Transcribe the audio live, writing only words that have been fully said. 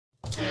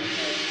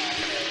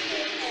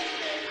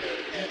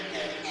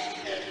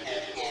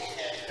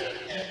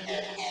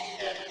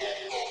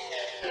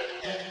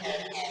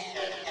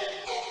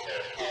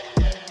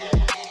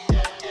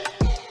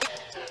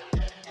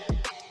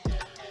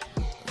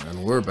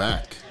we're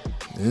back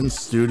in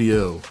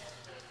studio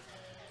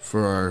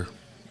for our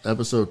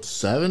episode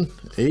 7,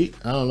 8.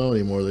 I don't know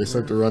anymore. They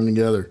start to run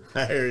together.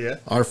 I hear you.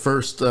 Our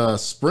first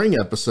spring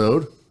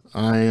episode.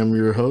 I am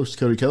your host,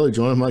 Cody Kelly,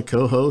 joined by my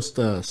co-host,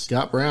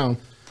 Scott Brown.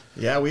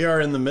 Yeah, we are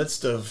in the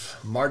midst of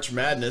March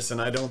Madness, and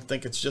I don't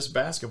think it's just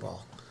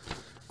basketball.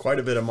 Quite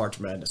a bit of March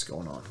Madness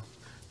going on.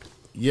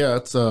 Yeah,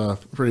 it's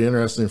pretty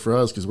interesting for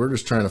us because we're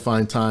just trying to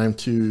find time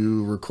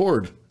to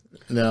record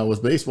now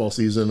with baseball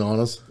season on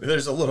us.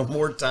 There's a little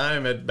more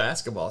time at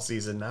basketball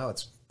season now.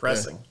 It's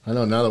pressing. Yeah, I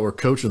know now that we're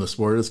coaching the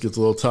sport, this gets a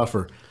little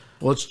tougher.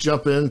 Let's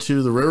jump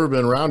into the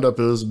Riverbend Roundup.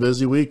 It was a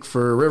busy week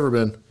for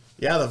Riverbend.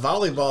 Yeah, the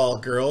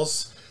volleyball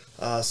girls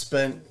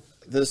spent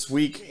this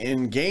week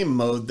in game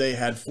mode. They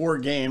had 4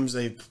 games.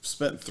 They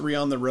spent 3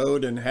 on the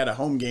road and had a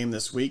home game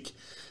this week.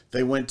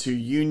 They went to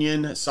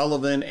Union,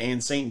 Sullivan,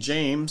 and St.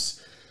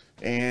 James,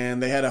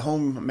 and they had a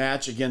home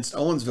match against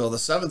Owensville. The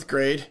 7th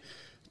grade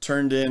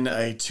turned in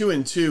a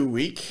 2-2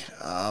 week.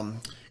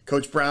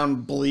 Coach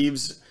Brown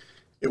believes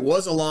it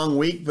was a long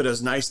week, but it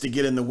was nice to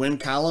get in the win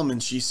column,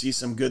 and she sees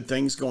some good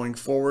things going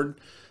forward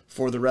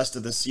for the rest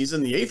of the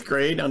season. The 8th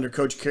grade under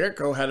Coach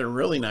Carrico had a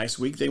really nice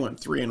week. They went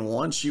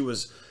 3-1. She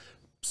was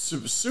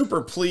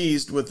super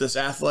pleased with this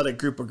athletic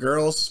group of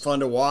girls. Fun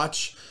to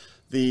watch.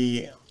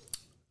 The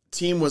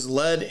team was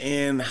led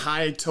in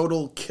high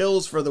total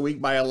kills for the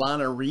week by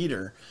Alana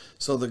Reeder.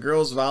 So the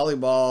girls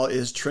volleyball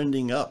is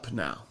trending up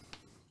now.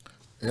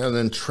 Yeah, and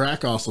then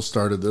track also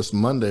started this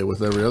Monday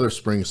with every other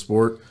spring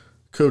sport.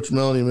 Coach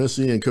Melanie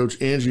Missy and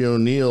Coach Angie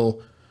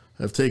O'Neill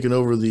have taken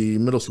over the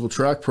middle school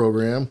track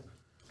program.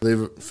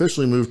 They've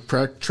officially moved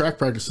track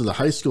practice to the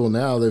high school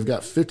now. They've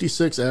got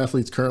 56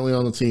 athletes currently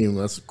on the team.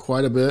 That's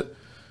quite a bit.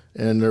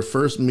 And their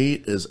first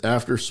meet is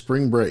after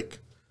spring break.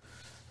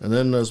 And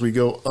then as we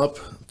go up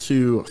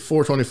to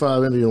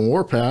 425 Indian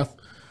Warpath,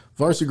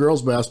 varsity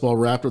girls basketball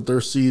wrapped up their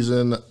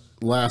season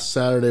last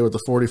Saturday with a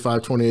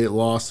 45-28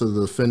 loss to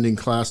the defending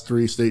Class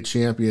 3 state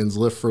champions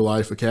Lift for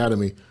Life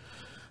Academy.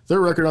 Their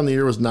record on the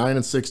year was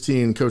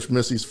 9-16, Coach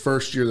Missy's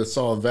first year that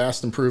saw a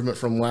vast improvement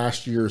from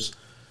last year's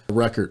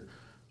record.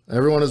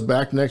 Everyone is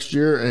back next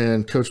year,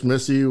 and Coach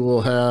Missy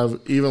will have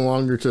even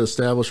longer to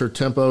establish her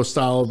tempo,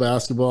 style of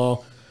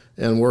basketball,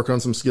 and work on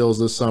some skills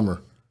this summer.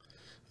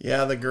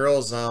 Yeah, the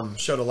girls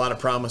showed a lot of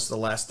promise the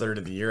last third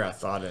of the year, I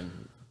thought,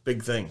 and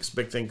big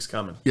things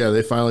coming. Yeah,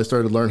 they finally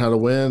started to learn how to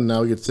win.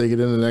 Now we get to take it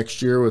into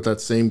next year with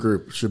that same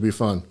group. It should be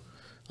fun.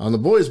 On the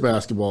boys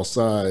basketball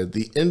side,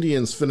 the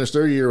Indians finished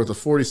their year with a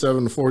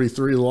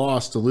 47-43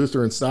 loss to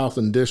Lutheran South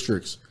in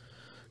districts.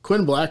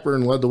 Quinn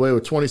Blackburn led the way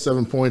with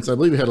 27 points. I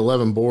believe he had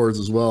 11 boards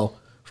as well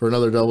for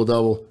another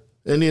double-double.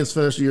 Indians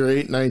finished the year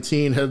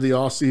 8-19, headed the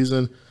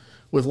offseason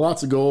with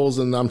lots of goals,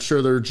 and I'm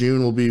sure their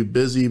June will be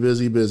busy.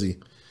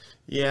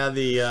 Yeah,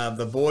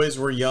 the boys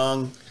were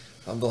young.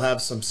 They'll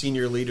have some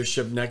senior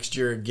leadership next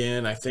year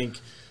again. I think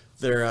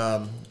they're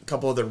a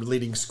couple of their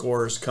leading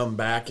scorers come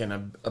back,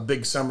 and a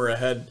big summer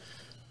ahead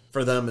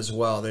for them as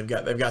well. They've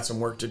got some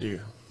work to do.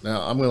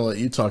 Now, I'm going to let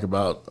you talk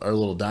about our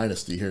little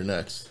dynasty here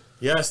next.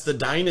 Yes, the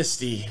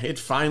dynasty. It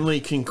finally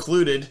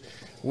concluded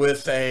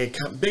with a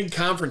big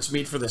conference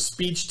meet for the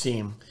speech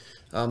team.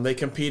 They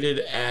competed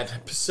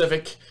at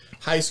Pacific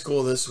High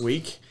School this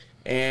week,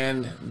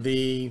 and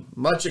the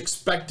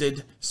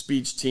much-expected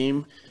speech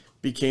team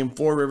became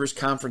Four Rivers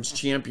Conference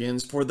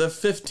champions for the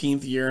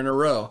 15th year in a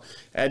row.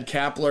 Ed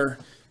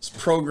Kapler's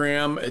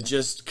program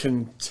just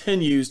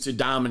continues to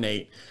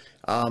dominate.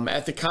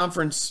 At the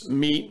conference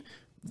meet,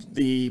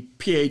 the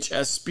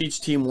PHS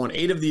speech team won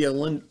 8 of the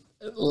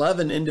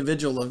 11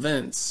 individual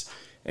events,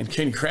 and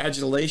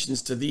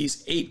congratulations to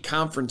these 8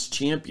 conference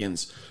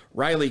champions.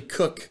 Riley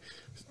Cook,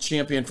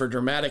 champion for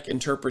dramatic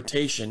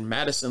interpretation.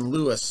 Madison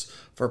Lewis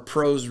for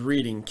prose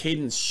reading.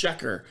 Cadence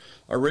Schecker,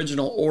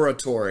 original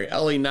oratory.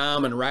 Ellie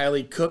Nam and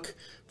Riley Cook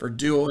for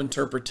duo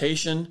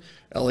interpretation.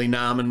 Ellie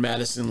Nam and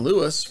Madison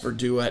Lewis for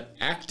duet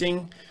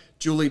acting.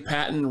 Julie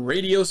Patton,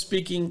 radio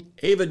speaking.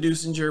 Ava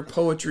Dusinger,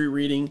 poetry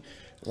reading.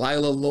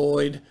 Lila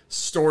Lloyd,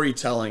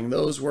 storytelling.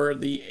 Those were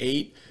the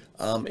 8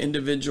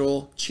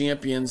 individual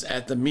champions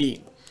at the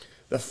meet.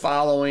 The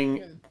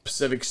following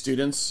Pacific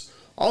students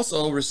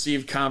also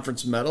received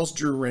conference medals.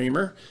 Drew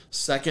Raymer,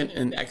 second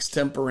in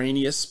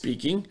extemporaneous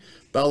speaking.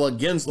 Bella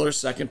Ginsler,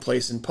 second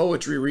place in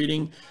poetry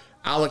reading.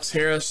 Alex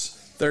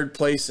Harris, third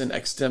place in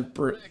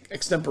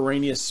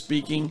extemporaneous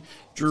speaking.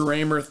 Drew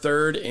Raymer,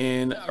 third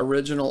in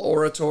original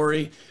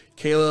oratory.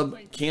 Caleb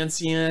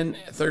Cancian,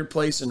 third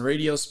place in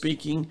radio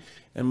speaking.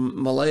 And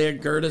Malaya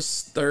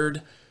Gertis,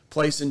 third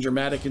place in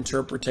dramatic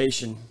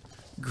interpretation.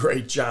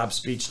 Great job,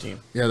 speech team.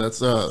 Yeah, that's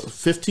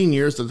 15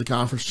 years that the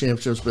conference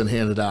championship's been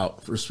handed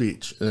out for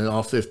speech, and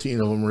all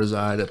 15 of them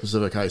reside at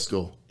Pacific High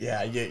School.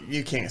 Yeah,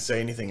 you can't say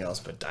anything else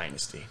but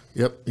dynasty.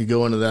 Yep, you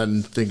go into that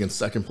and thinking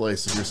second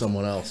place if you're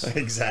someone else.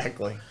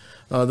 Exactly.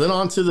 Then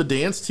on to the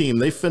dance team.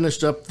 They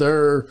finished up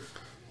their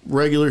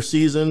regular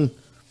season,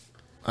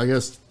 I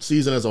guess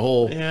season as a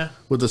whole,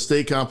 with the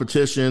state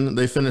competition.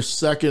 They finished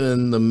second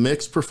in the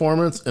mixed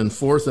performance and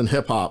fourth in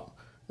hip-hop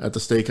at the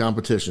state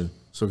competition.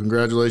 So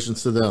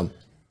congratulations to them.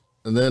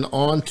 And then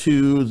on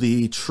to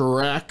the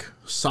track,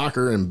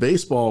 soccer, and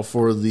baseball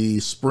for the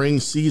spring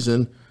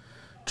season.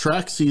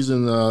 Track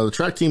season, the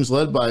track team's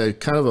led by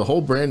kind of a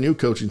whole brand new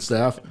coaching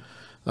staff.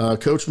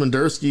 Coach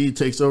Mendersky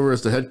takes over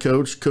as the head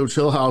coach. Coach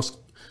Hillhouse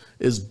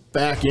is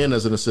back in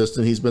as an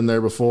assistant. He's been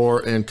there before.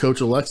 And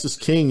Coach Alexis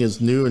King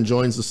is new and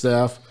joins the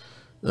staff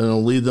and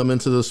will lead them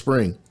into the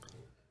spring.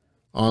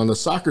 On the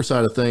soccer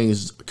side of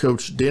things,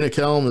 Coach Dana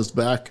Kelm is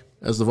back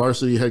as the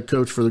varsity head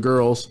coach for the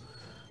girls,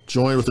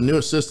 joined with the new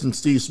assistant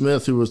Steve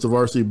Smith, who was the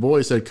varsity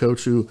boys head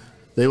coach, who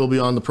they will be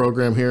on the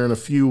program here in a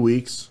few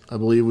weeks. I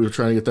believe we were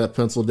trying to get that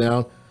penciled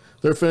down.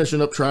 They're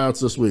finishing up tryouts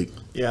this week.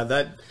 Yeah,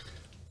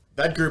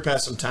 that group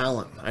has some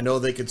talent. I know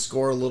they could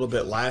score a little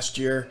bit last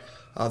year.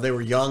 They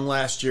were young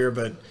last year,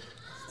 but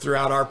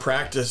throughout our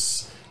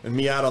practice and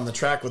me out on the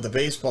track with the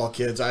baseball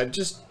kids, I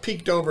just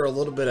peeked over a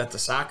little bit at the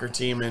soccer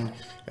team, and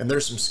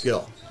there's some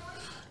skill.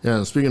 Yeah,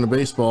 and speaking of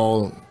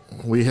baseball,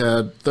 we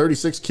had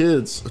 36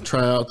 kids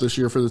try out this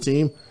year for the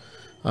team.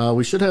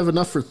 We should have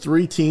enough for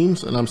 3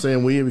 teams, and I'm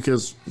saying we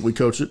because we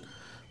coach it.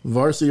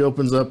 Varsity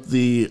opens up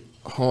the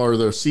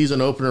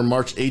season opener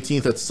March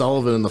 18th at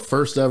Sullivan in the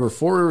first ever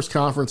Four Rivers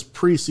Conference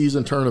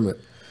preseason tournament.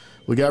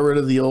 We got rid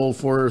of the old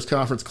Four Rivers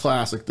Conference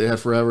Classic they had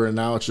forever, and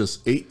now it's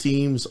just 8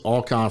 teams,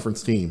 all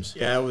conference teams.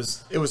 Yeah,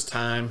 it was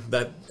time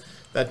that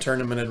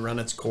tournament had run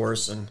its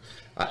course, and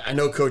I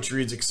know Coach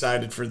Reed's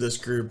excited for this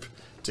group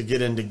to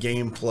get into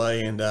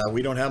gameplay, and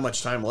we don't have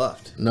much time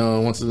left.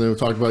 No, once again, we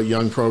talked about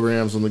young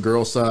programs on the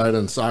girls' side,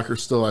 and soccer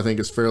still, I think,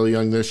 is fairly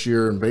young this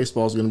year, and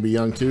baseball is going to be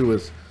young too,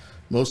 with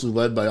mostly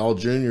led by all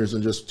juniors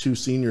and just 2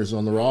 seniors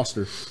on the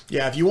roster.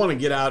 Yeah, if you want to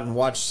get out and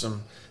watch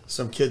some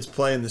kids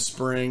play in the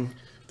spring,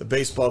 the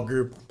baseball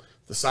group,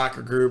 the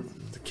soccer group,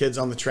 the kids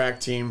on the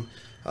track team,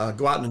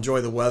 go out and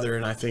enjoy the weather,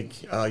 and I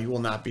think you will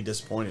not be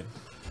disappointed.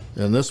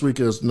 And this week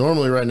is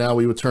normally right now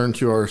we would turn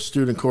to our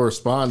student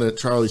correspondent,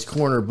 Charlie's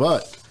Corner,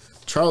 but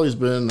Charlie's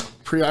been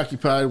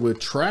preoccupied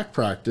with track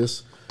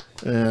practice,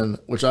 and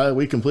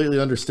we completely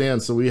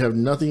understand. So we have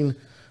nothing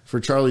for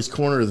Charlie's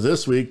Corner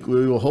this week.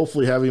 We will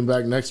hopefully have him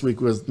back next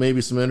week with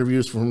maybe some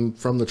interviews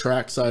from the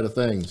track side of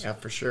things. Yeah,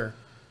 for sure.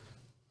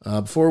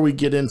 Before we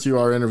get into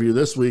our interview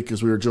this week,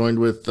 as we were joined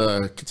with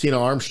Katina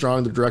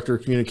Armstrong, the Director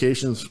of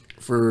Communications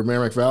for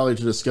Merrimack Valley,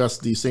 to discuss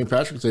the St.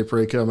 Patrick's Day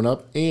Parade coming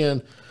up,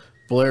 and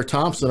Blair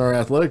Thompson, our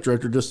Athletic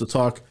Director, just to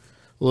talk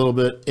a little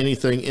bit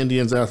anything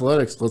Indians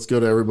athletics. Let's go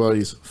to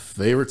everybody's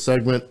favorite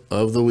segment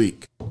of the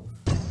week.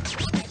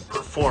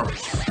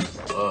 Performance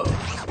of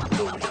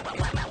the week.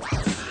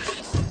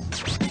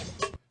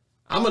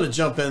 I'm going to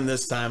jump in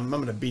this time. I'm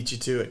going to beat you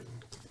to it,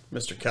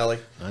 Mr. Kelly.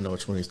 I know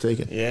which one he's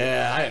taking.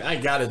 Yeah, I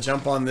got to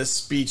jump on this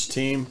speech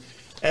team.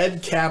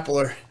 Ed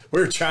Kapler,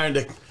 we're trying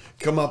to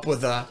come up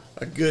with a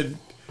good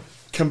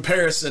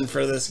comparison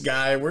for this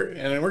guy. We're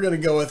going to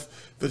go with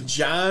the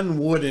John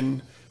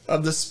Wooden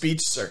of the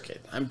speech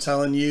circuit. I'm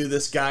telling you,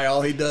 this guy,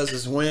 all he does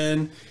is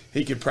win.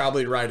 He could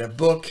probably write a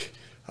book.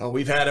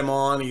 We've had him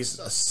on. He's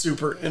a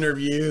super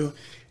interview,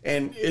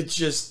 and it's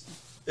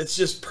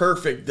just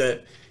perfect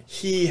that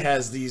he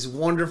has these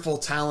wonderful,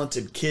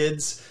 talented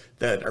kids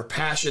that are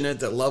passionate,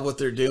 that love what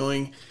they're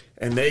doing,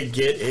 and they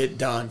get it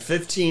done.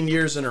 15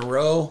 years in a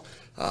row,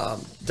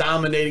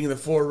 dominating the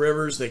Four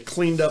Rivers. They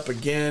cleaned up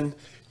again.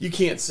 You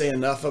can't say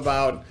enough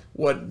about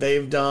what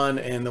they've done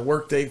and the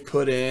work they've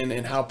put in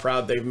and how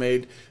proud they've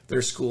made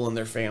their school and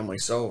their family.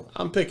 So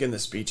I'm picking the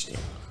speech team.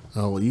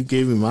 Oh, well, you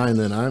gave me mine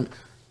then.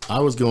 I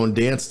was going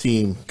dance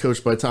team,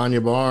 coached by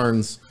Tanya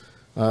Barnes.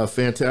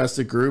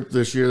 Fantastic group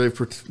this year.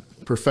 They've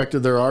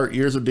perfected their art.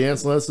 Years of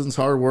dance lessons,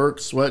 hard work,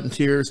 sweat and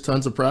tears,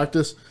 tons of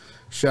practice.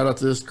 Shout out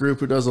to this group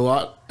who does a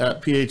lot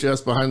at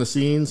PHS behind the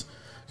scenes.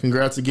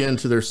 Congrats again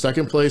to their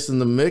 2nd place in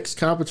the mixed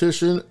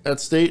competition at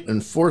state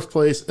and 4th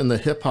place in the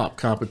hip hop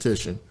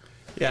competition.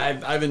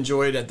 Yeah, I've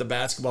enjoyed at the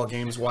basketball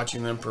games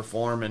watching them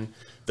perform, and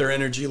their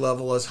energy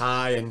level is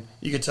high, and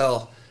you can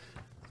tell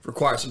it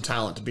requires some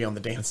talent to be on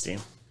the dance team.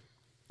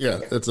 Yeah,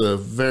 it's a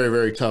very,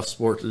 very tough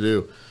sport to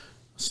do.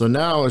 So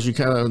now, as you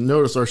kind of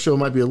notice, our show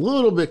might be a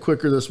little bit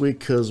quicker this week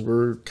because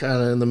we're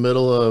kind of in the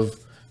middle of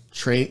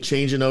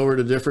changing over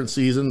to different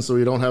seasons, so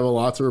we don't have a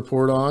lot to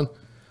report on.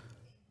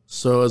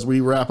 So as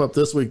we wrap up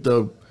this week,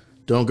 though,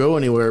 don't go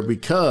anywhere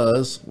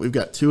because we've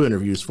got 2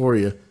 interviews for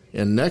you.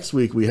 And next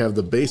week we have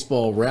the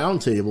baseball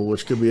roundtable,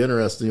 which could be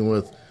interesting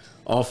with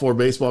all 4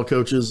 baseball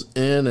coaches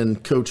in,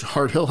 and Coach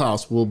Hart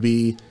Hillhouse will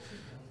be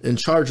in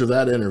charge of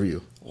that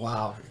interview.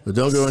 Wow. But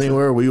don't go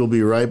anywhere. We will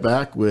be right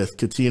back with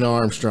Katina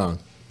Armstrong.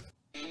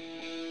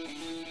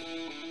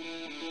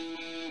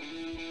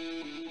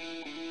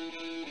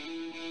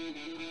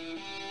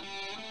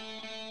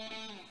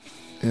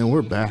 And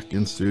we're back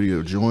in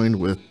studio, joined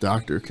with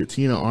Dr.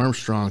 Katina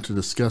Armstrong to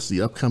discuss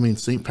the upcoming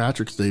St.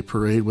 Patrick's Day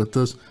Parade with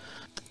us.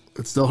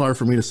 It's still hard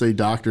for me to say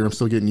doctor. I'm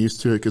still getting used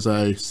to it because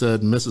I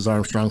said Mrs.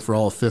 Armstrong for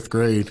all of 5th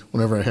grade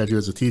whenever I had you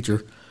as a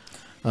teacher.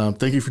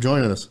 Thank you for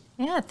joining us.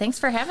 Yeah, thanks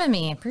for having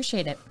me. I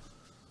appreciate it.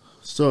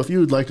 So if you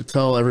would like to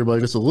tell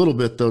everybody just a little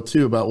bit, though,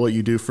 too, about what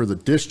you do for the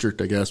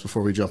district, I guess,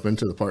 before we jump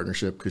into the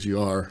partnership, because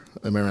you are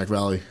a Merrimack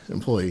Valley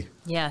employee.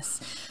 Yes.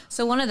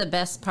 So one of the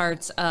best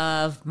parts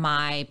of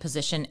my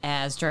position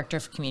as Director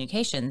of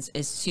Communications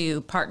is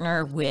to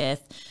partner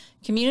with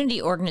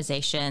community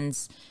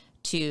organizations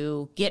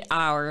to get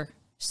our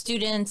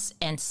students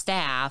and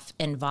staff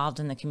involved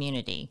in the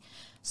community.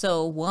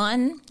 So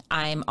one,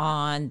 I'm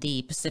on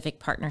the Pacific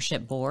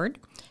Partnership Board,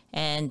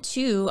 and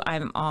two,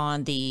 I'm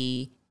on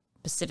the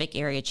Pacific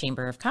Area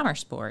Chamber of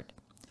Commerce Board,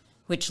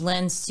 which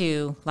lends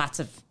to lots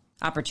of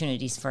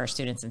opportunities for our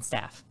students and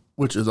staff.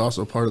 Which is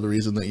also part of the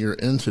reason that you're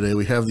in today.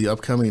 We have the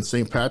upcoming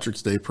St.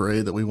 Patrick's Day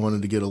parade that we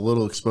wanted to get a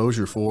little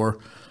exposure for.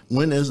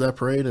 When is that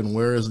parade and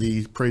where is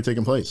the parade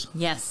taking place?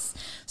 Yes.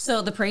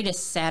 So the parade is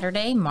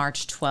Saturday,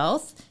 March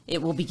 12th.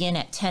 It will begin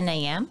at 10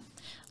 a.m.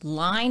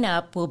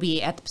 Lineup will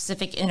be at the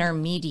Pacific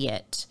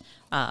Intermediate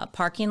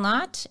parking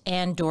lot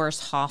and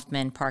Doris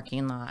Hoffman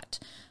parking lot.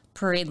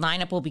 Parade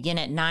lineup will begin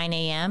at 9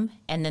 a.m.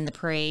 and then the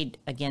parade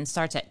again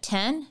starts at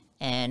 10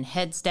 and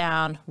heads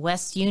down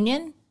West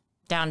Union,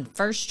 down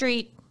First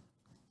Street,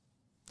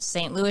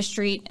 St. Louis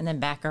Street, and then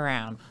back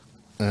around.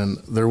 And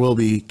there will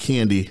be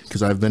candy,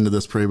 because I've been to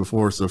this parade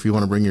before, so if you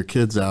want to bring your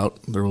kids out,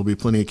 there will be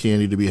plenty of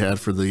candy to be had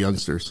for the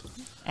youngsters.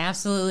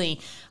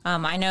 Absolutely.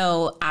 I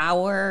know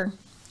our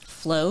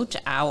float,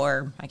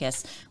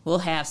 we'll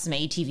have some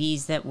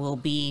ATVs that will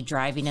be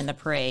driving in the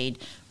parade,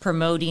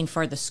 promoting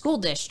for the school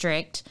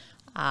district,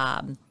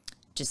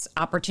 just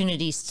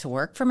opportunities to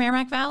work for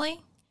Merrimack Valley,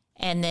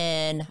 and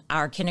then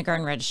our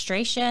kindergarten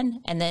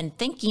registration, and then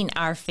thanking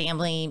our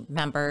family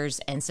members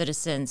and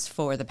citizens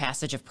for the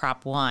passage of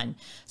Prop 1.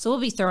 So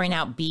we'll be throwing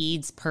out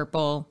beads,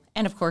 purple,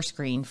 and of course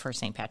green for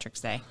St.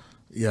 Patrick's Day.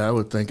 Yeah, I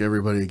would thank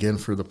everybody again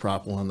for the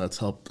Prop 1. That's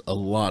helped a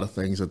lot of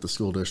things at the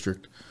school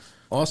district.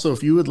 Also,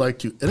 if you would like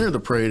to enter the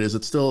parade, is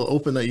it still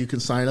open that you can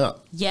sign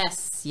up?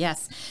 Yes.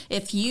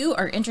 If you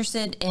are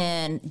interested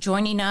in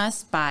joining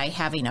us by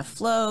having a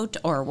float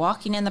or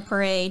walking in the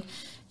parade,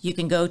 you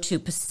can go to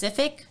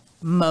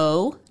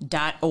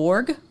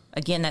pacificmo.org.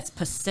 Again, that's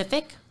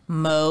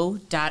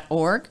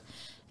pacificmo.org.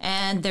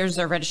 And there's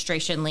a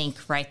registration link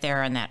right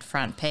there on that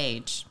front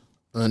page.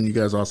 And you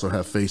guys also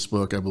have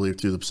Facebook, I believe,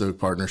 too, the Pacific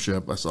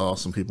Partnership. I saw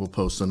some people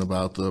posting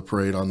about the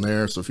parade on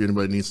there. So if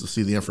anybody needs to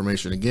see the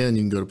information again,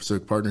 you can go to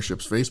Pacific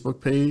Partnership's Facebook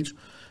page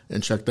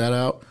and check that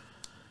out.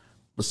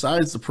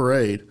 Besides the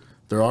parade,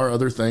 there are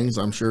other things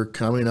I'm sure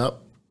coming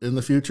up in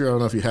the future. I don't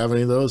know if you have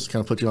any of those, kind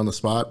of put you on the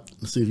spot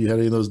to see if you had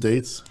any of those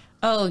dates.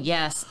 Oh,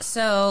 yes.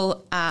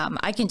 So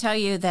I can tell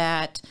you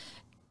that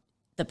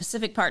the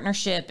Pacific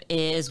Partnership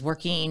is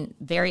working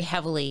very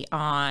heavily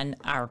on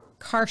our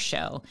car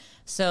show.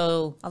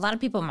 So a lot of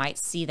people might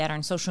see that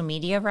on social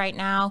media right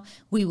now.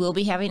 We will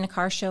be having a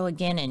car show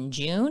again in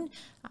June.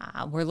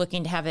 We're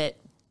looking to have it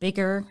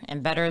bigger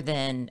and better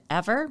than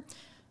ever.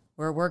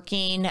 We're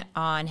working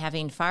on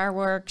having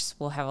fireworks.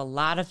 We'll have a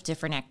lot of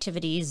different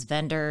activities,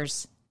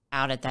 vendors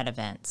out at that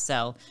event.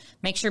 So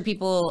make sure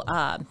people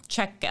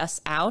check us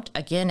out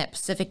again at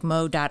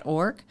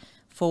pacificmo.org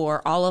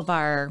for all of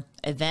our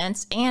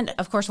events. And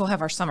of course, we'll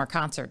have our summer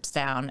concerts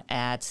down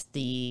at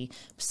the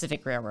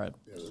Pacific Railroad.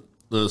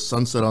 The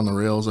Sunset on the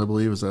Rails, I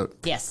believe, is that?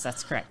 Yes,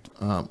 that's correct.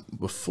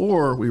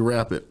 Before we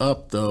wrap it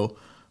up, though,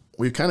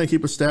 we kind of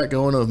keep a stat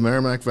going of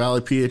Merrimack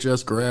Valley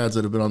PHS grads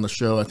that have been on the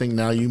show. I think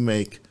now you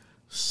make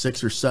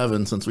 6 or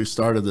 7 since we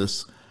started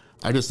this.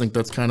 I just think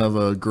that's kind of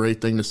a great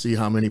thing to see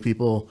how many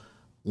people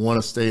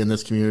want to stay in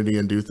this community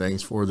and do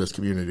things for this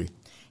community.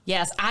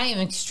 Yes, I am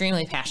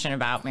extremely passionate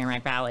about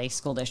Merrimack Valley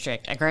School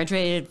District. I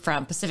graduated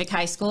from Pacific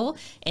High School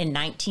in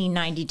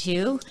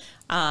 1992.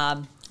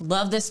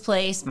 Love this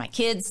place. My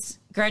kids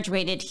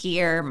graduated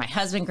here. My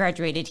husband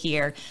graduated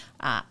here.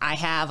 I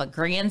have a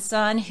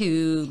grandson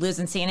who lives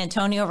in San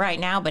Antonio right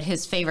now, but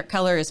his favorite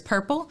color is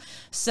purple.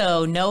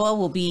 So Noah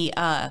will be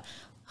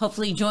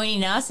hopefully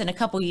joining us in a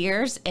couple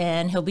years,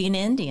 and he'll be an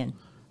Indian.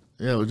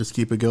 Yeah, we'll just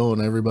keep it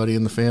going. Everybody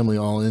in the family,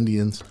 all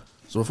Indians.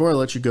 So before I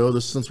let you go,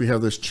 since we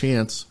have this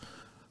chance,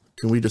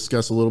 can we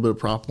discuss a little bit of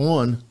Prop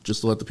 1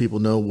 just to let the people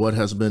know what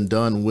has been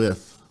done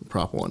with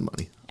Prop 1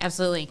 money?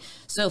 Absolutely.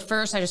 So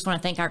first, I just want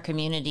to thank our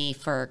community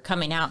for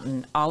coming out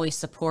and always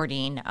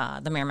supporting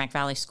the Merrimack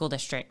Valley School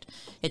District.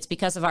 It's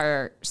because of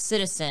our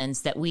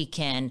citizens that we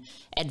can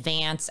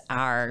advance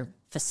our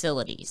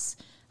facilities.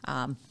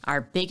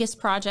 Our biggest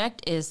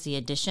project is the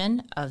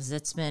addition of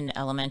Zitzman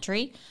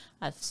Elementary.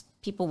 If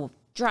people will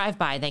drive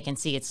by, they can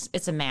see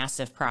it's a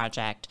massive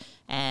project,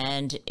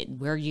 and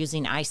we're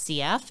using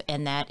ICF,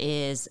 and that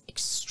is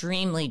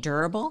extremely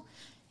durable.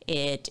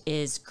 It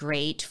is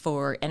great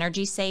for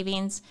energy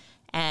savings,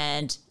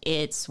 and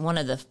it's one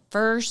of the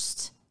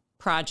first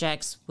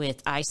projects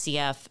with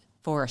ICF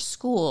for a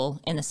school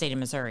in the state of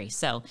Missouri.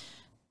 So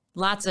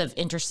lots of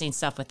interesting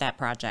stuff with that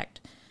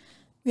project.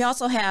 We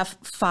also have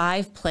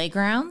 5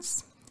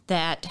 playgrounds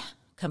that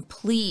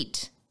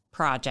complete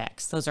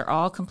projects. Those are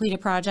all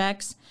completed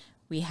projects.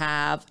 We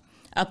have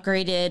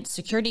upgraded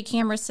security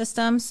camera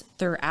systems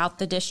throughout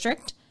the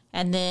district,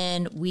 and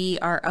then we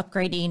are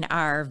upgrading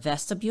our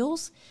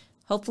vestibules.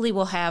 hopefully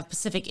we'll have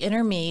Pacific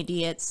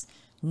Intermediate's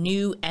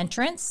new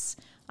entrants.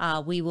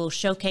 We will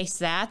showcase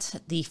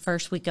that the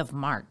first week of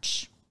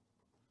March.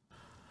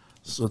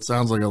 So it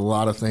sounds like a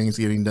lot of things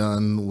getting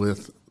done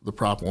with the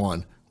Prop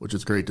 1, which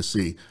is great to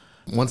see.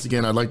 Once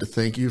again, I'd like to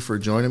thank you for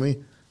joining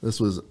me. This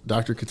was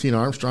Dr. Katina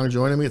Armstrong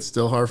joining me. It's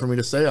still hard for me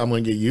to say. I'm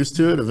going to get used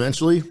to it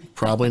eventually.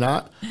 Probably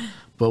not,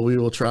 but we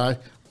will try.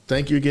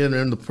 Thank you again.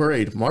 In the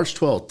parade, March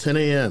 12th, 10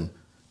 a.m.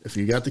 If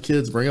you got the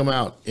kids, bring them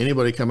out.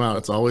 Anybody come out.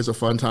 It's always a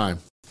fun time.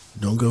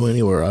 Don't go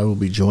anywhere. I will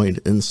be joined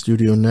in the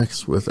studio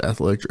next with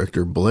Athletic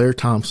Director Blair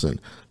Thompson.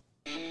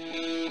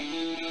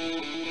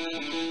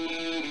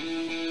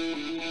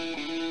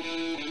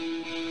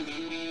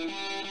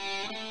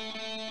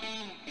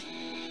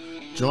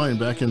 Joined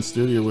back in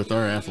studio with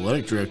our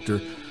Athletic Director,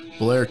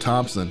 Blair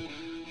Thompson.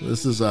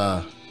 This is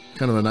kind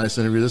of a nice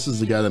interview. This is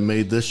the guy that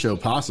made this show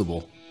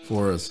possible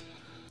for us.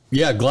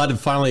 Yeah, glad to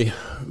finally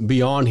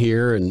be on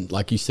here. And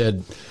like you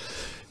said,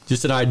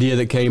 just an idea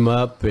that came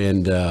up,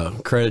 and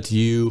credit to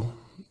you,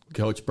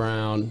 Coach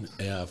Brown,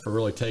 for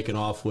really taking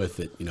off with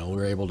it. You know, we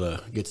were able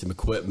to get some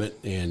equipment,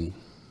 and,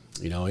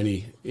 you know,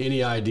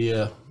 any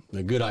idea,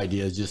 a good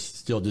idea is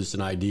still just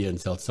an idea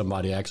until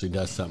somebody actually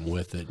does something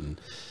with it.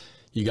 And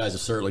you guys have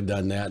certainly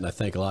done that, and I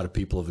think a lot of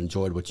people have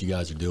enjoyed what you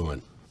guys are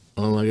doing.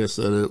 Well, like I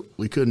said,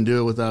 we couldn't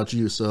do it without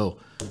you, so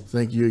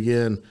thank you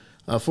again.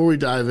 Before we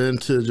dive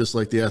into just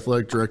like the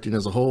athletic directing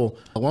as a whole,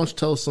 why don't you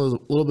tell us a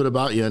little bit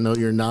about you? I know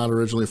you're not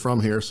originally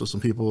from here, so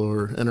some people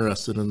are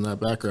interested in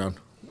that background.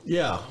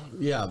 Yeah.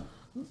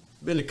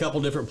 Been a couple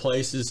different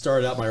places.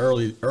 Started out my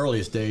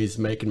earliest days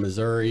Macon,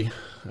 Missouri.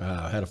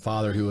 Had a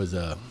father who was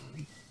a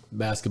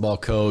basketball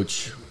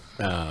coach,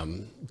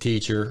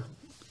 teacher,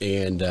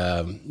 and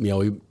we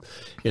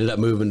ended up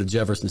moving to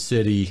Jefferson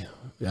City.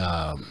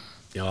 I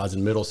was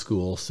in middle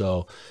school,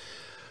 so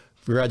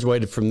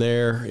graduated from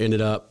there. Ended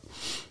up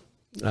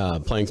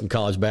playing some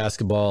college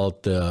basketball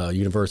at the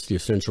University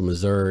of Central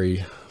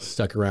Missouri.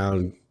 Stuck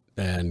around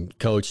and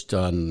coached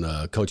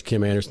on Coach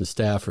Kim Anderson's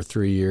staff for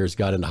 3 years.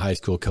 Got into high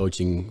school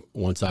coaching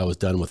once I was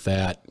done with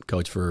that.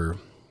 Coached for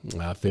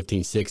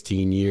 15,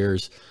 16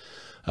 years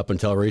up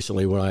until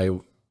recently when I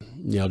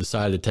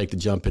decided to take the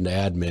jump into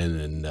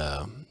admin, and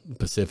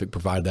Pacific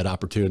provided that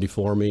opportunity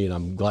for me, and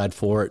I'm glad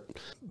for it.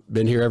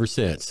 Been here ever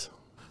since.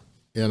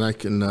 And I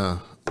can, I'll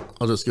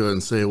just go ahead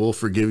and say we'll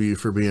forgive you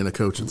for being a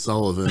coach at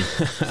Sullivan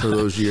for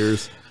those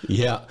years.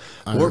 Yeah.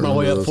 Worked my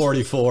way up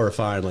 44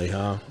 finally,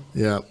 huh?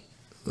 Yeah.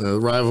 The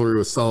rivalry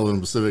with Sullivan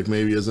Pacific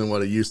maybe isn't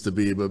what it used to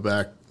be, but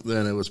back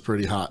then it was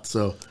pretty hot.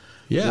 So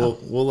yeah,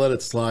 we'll let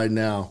it slide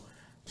now.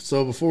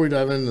 So before we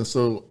dive in,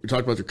 so we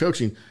talked about your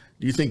coaching.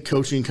 Do you think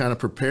coaching kind of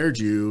prepared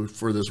you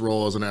for this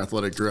role as an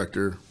athletic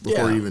director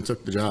before you even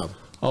took the job?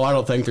 Oh, I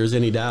don't think there's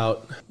any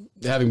doubt.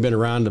 Having been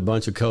around a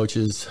bunch of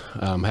coaches,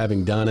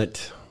 having done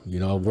it,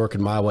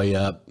 working my way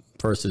up,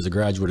 first as a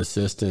graduate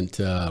assistant,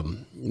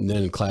 and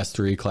then in Class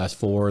 3, Class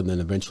 4, and then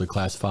eventually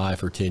Class 5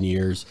 for 10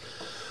 years.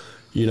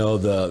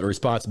 The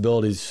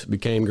responsibilities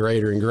became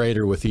greater and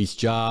greater with each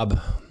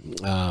job.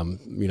 I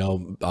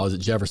was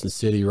at Jefferson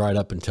City right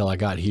up until I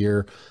got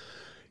here.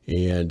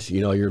 And,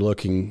 you're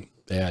looking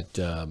at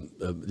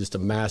just a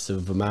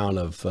massive amount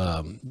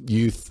of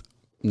youth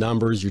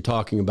numbers you're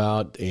talking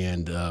about,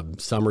 and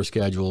summer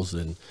schedules.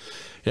 And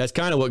that's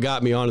kind of what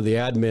got me onto the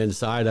admin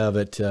side of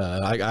it.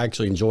 I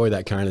actually enjoy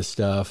that kind of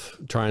stuff,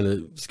 trying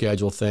to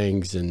schedule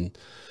things and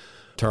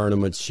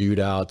tournaments,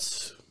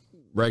 shootouts,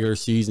 regular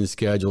season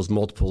schedules,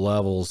 multiple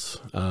levels,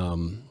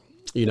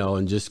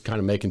 and just kind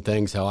of making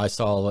things how I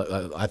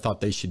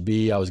thought they should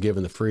be. I was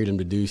given the freedom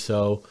to do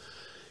so,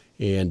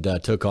 and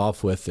took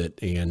off with it,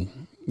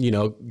 and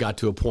got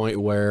to a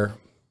point where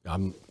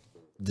I'm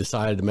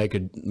decided to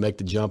make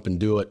the jump and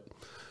do it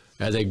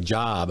as a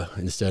job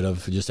instead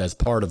of just as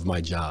part of my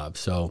job.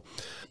 So,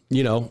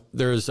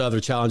 there's other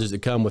challenges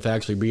that come with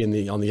actually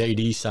being on the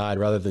AD side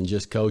rather than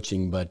just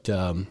coaching, but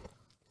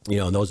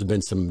those have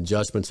been some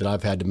adjustments that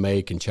I've had to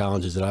make and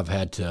challenges that I've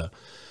had to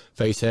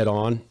face head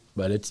on.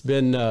 But it's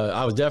been,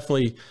 I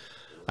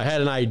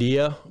had an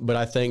idea, but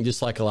I think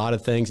just like a lot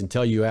of things,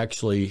 until you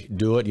actually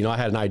do it, I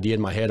had an idea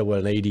in my head of what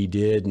an AD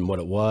did and what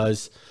it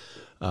was.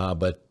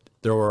 But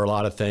there were a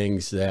lot of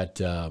things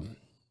that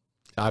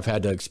I've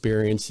had to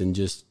experience and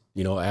just,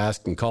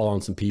 ask and call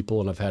on some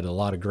people. And I've had a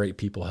lot of great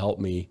people help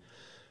me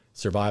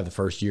survive the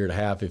first year and a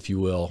half, if you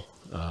will,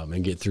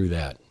 and get through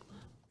that.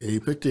 Yeah, you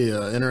picked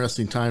a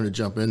interesting time to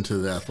jump into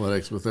the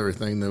athletics with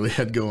everything that we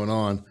had going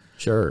on.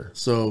 Sure.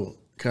 So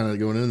kind of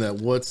going into that,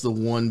 what's the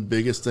one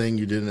biggest thing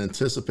you didn't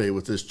anticipate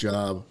with this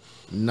job,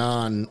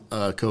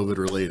 non-COVID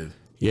related?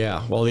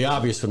 Yeah, well, the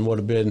obvious one would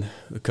have been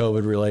the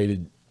COVID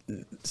related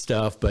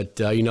stuff, but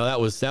that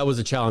was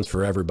a challenge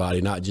for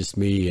everybody, not just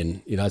me.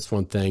 And that's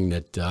one thing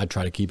that I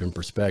try to keep in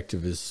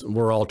perspective, is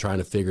we're all trying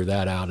to figure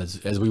that out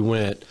as we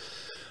went.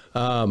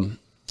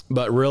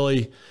 But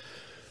really,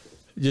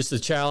 just the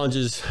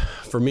challenges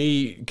for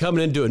me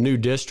coming into a new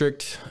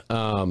district,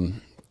 where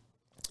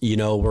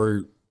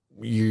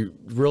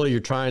you're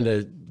trying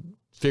to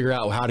figure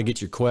out how to get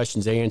your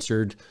questions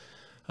answered,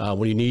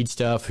 when you need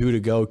stuff, who to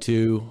go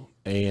to,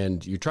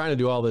 and you're trying to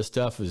do all this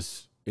stuff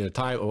as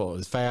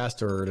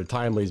fast or in a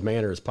timely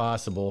manner as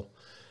possible.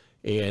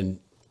 And,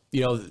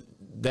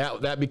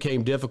 that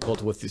became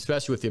difficult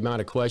especially with the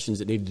amount of questions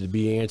that needed to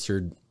be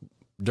answered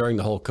during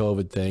the whole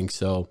COVID thing.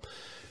 So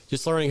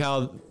just learning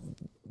how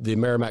the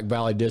Merrimack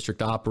Valley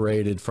District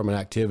operated from an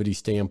activity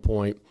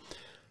standpoint,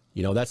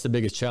 that's the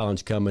biggest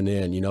challenge coming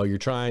in. You're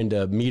trying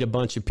to meet a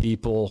bunch of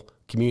people,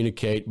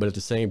 communicate, but at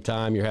the same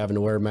time, you're having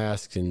to wear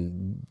masks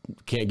and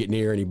can't get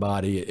near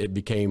anybody. It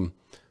became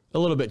a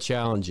little bit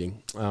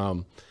challenging.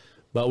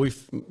 But we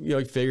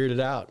figured it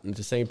out. And at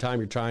the same time,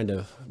 you're trying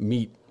to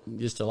meet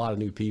just a lot of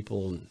new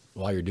people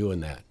while you're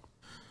doing that.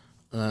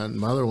 And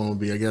my other one would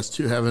be, I guess,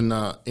 too, having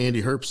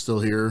Andy Herbst still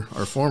here,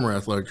 our former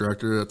athletic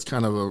director. That's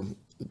kind of a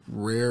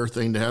rare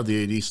thing to have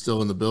the AD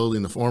still in the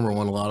building, the former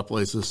one, a lot of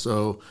places.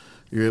 So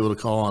you're able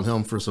to call on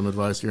him for some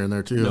advice here and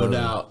there, too.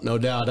 No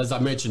doubt. As I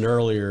mentioned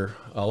earlier,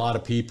 a lot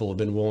of people have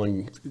been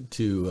willing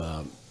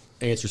to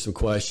answer some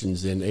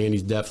questions, and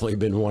Andy's definitely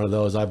been one of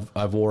those.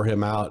 I've wore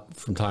him out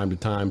from time to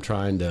time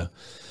trying to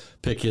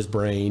pick his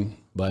brain.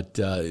 But,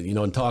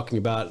 in talking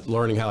about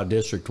learning how a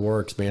district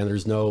works, man,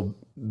 there's no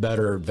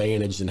better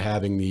advantage than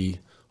having the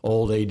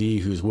old AD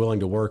who's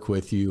willing to work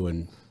with you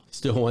and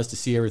still wants to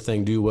see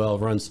everything do well,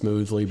 run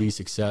smoothly, be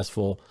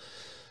successful.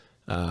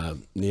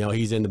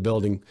 He's in the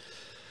building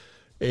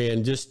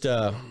and just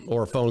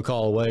or a phone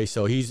call away.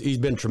 So he's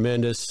been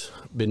tremendous,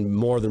 been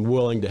more than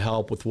willing to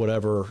help with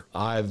whatever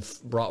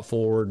I've brought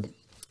forward.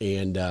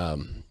 And,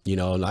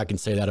 and I can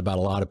say that about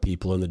a lot of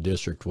people in the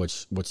district,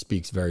 which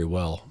speaks very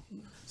well.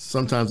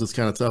 Sometimes it's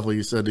kind of tough, like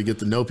you said, to get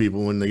to know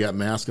people when they got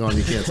masks on.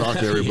 You can't talk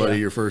to everybody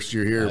your first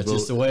year here. That's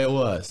just the way it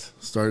was.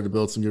 Started to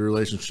build some good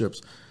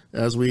relationships.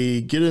 As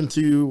we get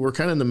into, we're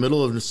kind of in the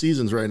middle of the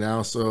seasons right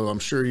now, so I'm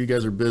sure you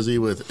guys are busy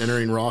with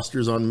entering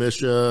rosters on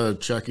Misha,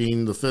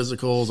 checking the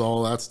physicals,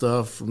 all that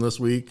stuff from this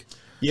week.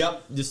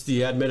 Yep, just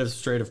the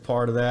administrative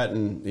part of that.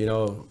 And,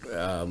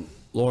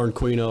 Lauren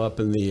Quino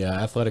up in the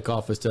athletic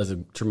office does a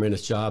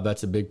tremendous job.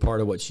 That's a big part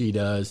of what she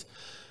does.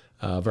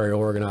 Very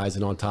organized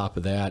and on top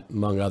of that,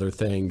 among other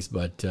things.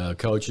 But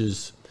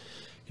coaches,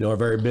 are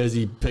very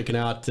busy picking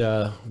out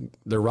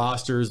their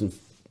rosters and,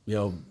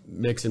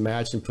 mix and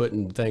match and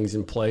putting things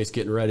in place,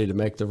 getting ready to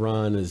make the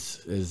run.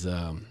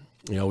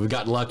 We've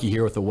gotten lucky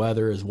here with the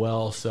weather as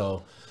well.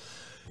 So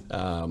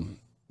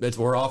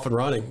we're off and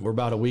running. We're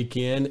about a week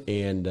in,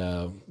 and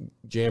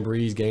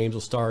jamborees, games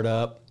will start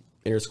up.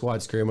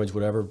 Inter-squad scrimmage,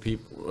 whatever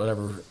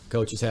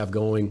coaches have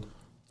going,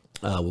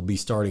 will be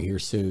starting here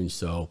soon.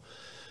 So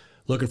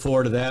looking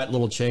forward to that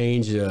little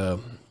change.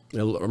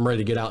 I'm ready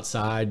to get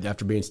outside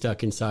after being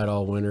stuck inside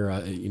all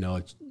winter.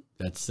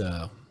 That's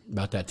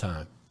about that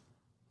time.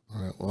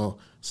 All right. Well,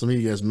 some of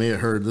you guys may have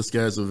heard this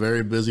guy's a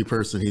very busy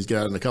person. He's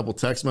gotten a couple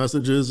text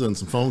messages and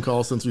some phone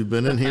calls since we've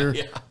been in here.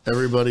 Yeah.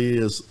 Everybody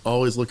is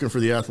always looking for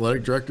the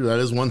athletic director. That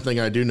is one thing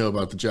I do know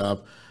about the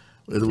job.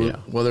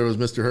 Whether it was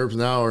Mr. Herbst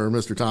now or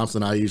Mr.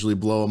 Thompson, I usually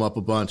blow him up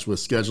a bunch with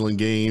scheduling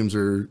games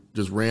or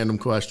just random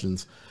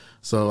questions.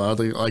 So I'd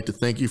like to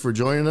thank you for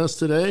joining us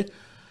today,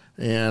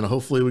 and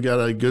hopefully we got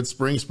a good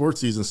spring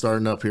sports season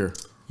starting up here.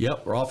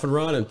 Yep, we're off and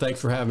running.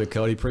 Thanks for having me,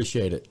 Cody.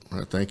 Appreciate it. All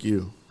right, thank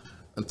you.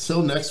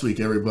 Until next week,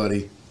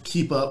 everybody,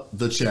 keep up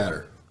the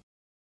chatter.